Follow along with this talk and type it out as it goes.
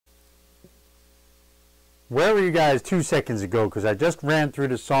where were you guys 2 seconds ago? Because I just ran through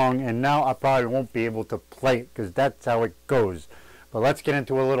the song, and now I probably won't be able to play it because that's how it goes. But let's get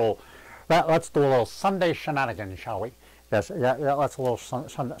into a little. Let's do a little Sunday shenanigans, shall we? Yes, yeah. Let's a little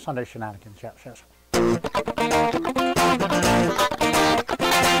Sunday shenanigans. Yes, yes.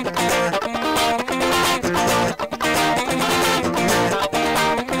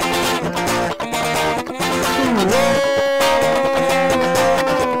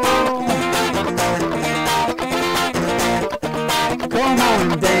 Come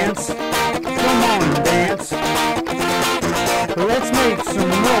on, dance. Come on, dance. Let's make some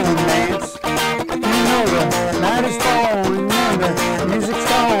romance. You know the night is falling and the music's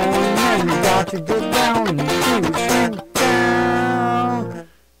falling and you got to get down and do swing down.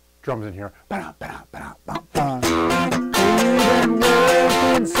 Drums in here. We've been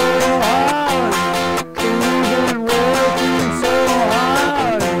working so hard. We've been working so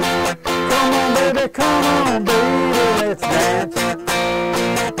hard. Come on, baby, come on, baby, let's dance.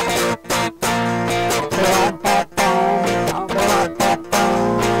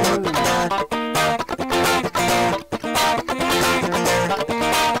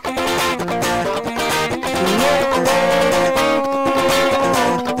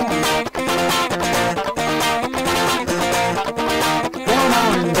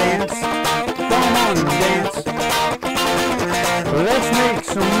 Let's make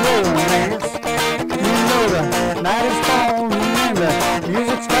some romance. You know the night is falling and the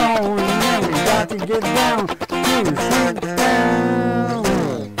music's calling and we got to get down to sweet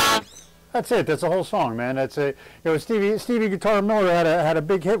down. That's it. That's the whole song, man. That's a Stevie Guitar Miller had a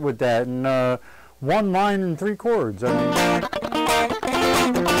big hit with that, and 1 line and 3 chords. I mean.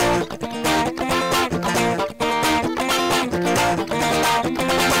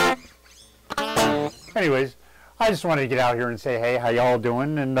 Anyways. I just wanted to get out here and say, hey, how y'all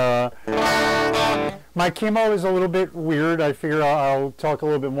doing? And my chemo is a little bit weird. I figure I'll talk a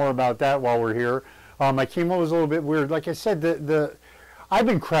little bit more about that while we're here. My chemo is a little bit weird. Like I said, I've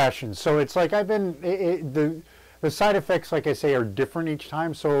been crashing, so it's like I've been the side effects, like I say, are different each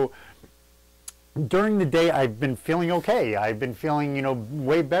time. So during the day, I've been feeling okay. I've been feeling, you know,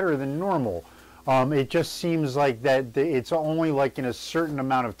 way better than normal. It just seems like that it's only like in a certain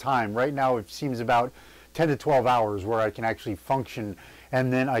amount of time. Right now, it seems about 10 to 12 hours where I can actually function,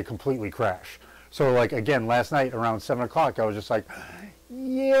 and then I completely crash. So like again, last night around 7 o'clock, I was just like,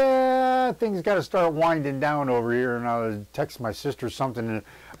 yeah, things got to start winding down over here. And I was texting my sister something, and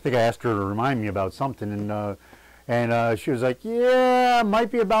I think I asked her to remind me about something, and she was like, yeah, it might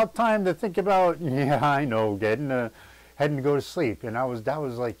be about time to think about, yeah, I know, heading to go to sleep. And that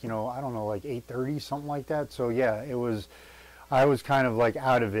was like, you know, I don't know, like 8:30, something like that. So yeah, I was kind of like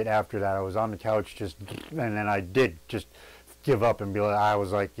out of it after that. I was on the couch and then I did just give up and be like, I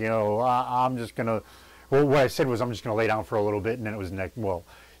was like, you know, I'm just gonna, well, what I said was I'm just gonna lay down for a little bit, and then it was next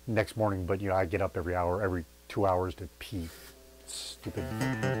morning, but you know, I get up every 2 hours to pee. Stupid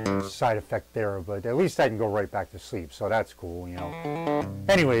side effect there, but at least I can go right back to sleep, so that's cool, you know.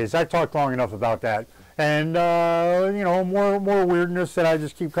 Anyways, I talked long enough about that, and you know, more weirdness that I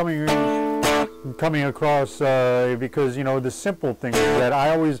just keep coming across because, you know, the simple things that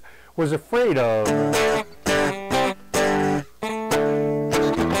I always was afraid of.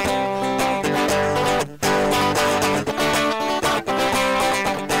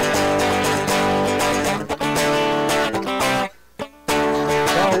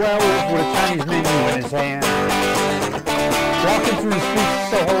 With a Chinese menu in his hand, walking through the streets of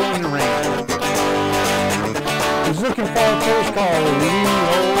Soho in the rain. He's looking for a place called Lee Ho.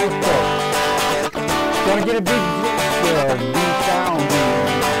 Gonna get a big beat down.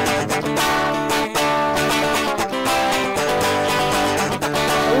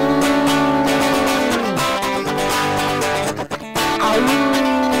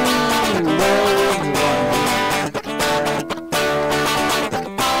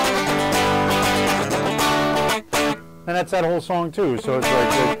 And that's that whole song too. So it's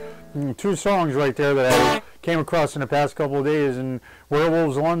like 2 songs right there that I came across in the past couple of days. And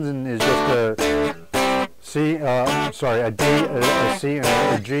Werewolves London is just a C, a D, a C, and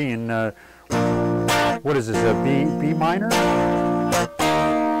a G, and what is this? A B minor,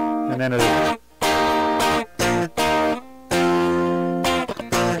 and then a.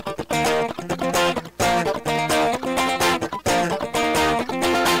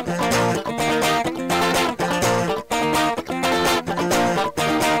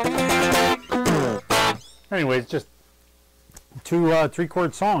 Anyways, just 2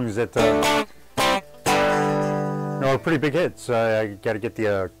 3-chord songs that are pretty big hits. I got to get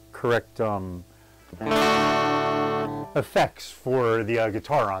the correct effects for the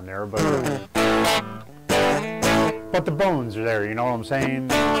guitar on there, but but the bones are there, you know what I'm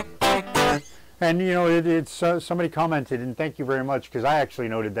saying? And you know, it's somebody commented, and thank you very much, because I actually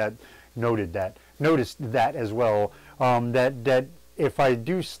noticed that as well. That if I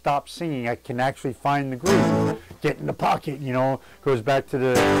do stop singing, I can actually find the groove, get in the pocket. You know, goes back to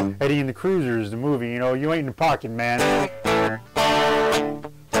the Eddie and the Cruisers, the movie. You know, you ain't in the pocket, man.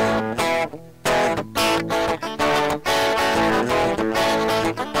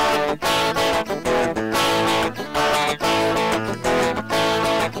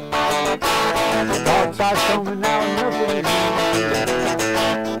 Coming out and looking at me.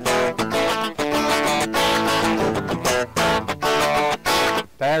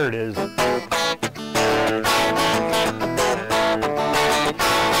 There it is.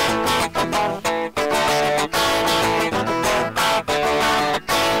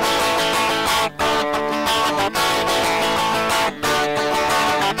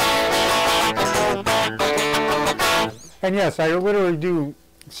 And yes, I literally do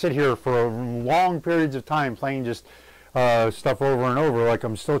sit here for long periods of time playing just stuff over and over, like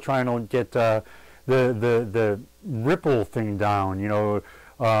I'm still trying to get the ripple thing down, you know,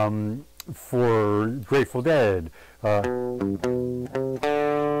 for Grateful Dead.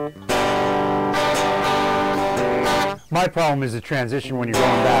 My problem is the transition when you're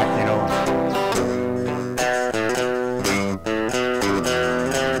going back, you know.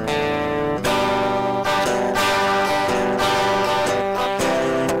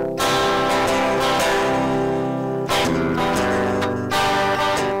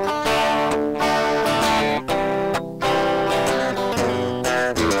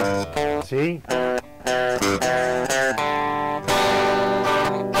 See?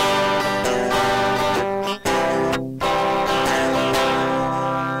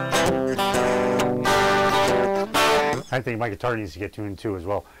 I think my guitar needs to get tuned too as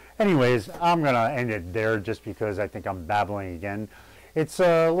well. Anyways, I'm going to end it there just because I think I'm babbling again. It's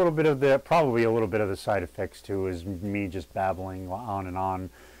a little bit of the, probably a little bit of the side effects too, is me just babbling on and on.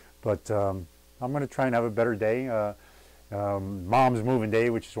 But I'm going to try and have a better day. Mom's moving day,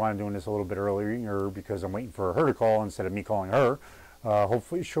 which is why I'm doing this a little bit earlier, because I'm waiting for her to call instead of me calling her.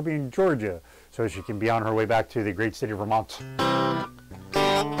 Hopefully she'll be in Georgia, so she can be on her way back to the great state of Vermont.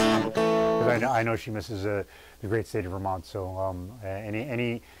 Because I know she misses the great state of Vermont. So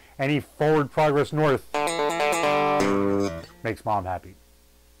any forward progress north makes Mom happy.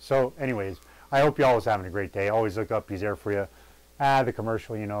 So anyways, I hope y'all is having a great day. Always look up, he's there for you. The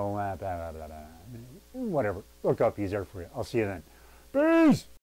commercial, you know, blah, blah, blah, blah. Whatever. Look up, he's there for you. I'll see you then. Peace!